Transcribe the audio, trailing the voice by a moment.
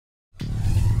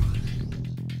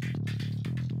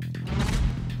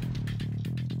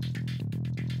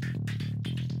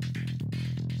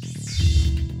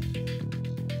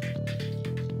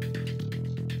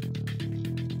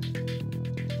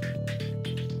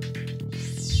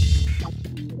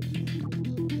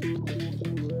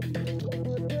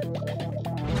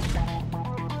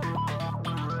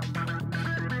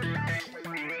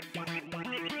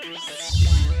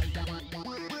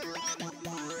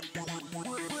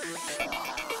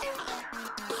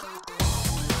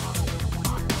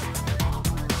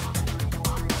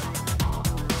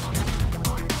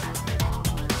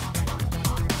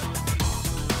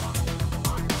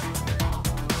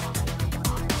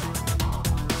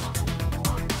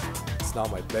is now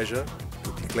my pleasure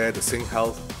to declare the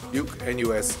SingHealth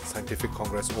Duke-NUS Scientific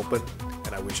Congress open,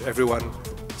 and I wish everyone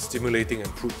stimulating and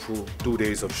fruitful 2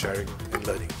 days of sharing and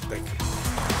learning. Thank you.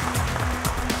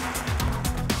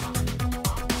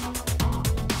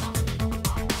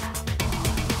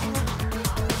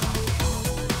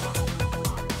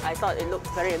 I thought it looked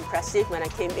very impressive when I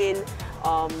came in.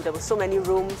 There were so many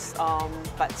rooms,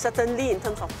 but certainly in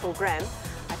terms of program,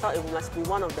 I thought it must be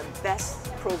one of the best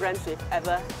programs we've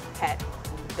ever had.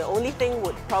 The only thing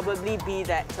would probably be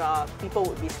that people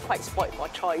would be quite spoiled for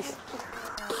choice.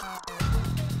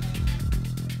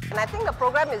 And I think the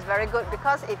program is very good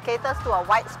because it caters to a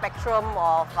wide spectrum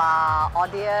of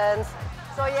audience.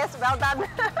 So yes, well done.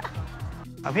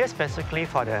 I'm here specifically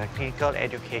for the clinical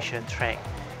education track,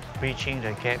 bridging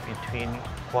the gap between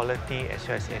quality as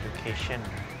well as education.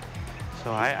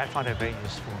 So I found it very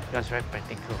useful. It was very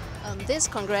practical. This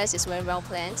congress is very well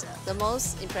planned. The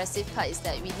most impressive part is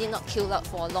that we did not queue up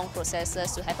for long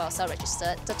processes to have ourselves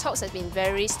registered. The talks have been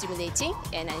very stimulating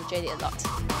and I enjoyed it a lot.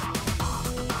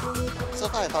 So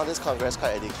far I found this congress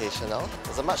quite educational.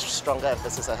 There's a much stronger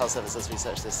emphasis on health services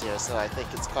research this year, so I think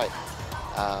it's quite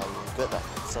good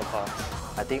so far.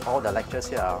 I think all the lectures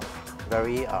here are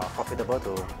very profitable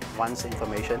to one's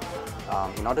information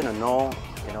in order to know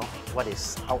what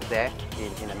is out there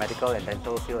in the medical and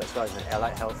dental field as well as the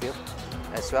allied health field,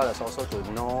 as well as also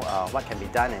to know what can be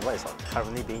done and what is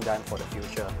currently being done for the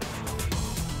future.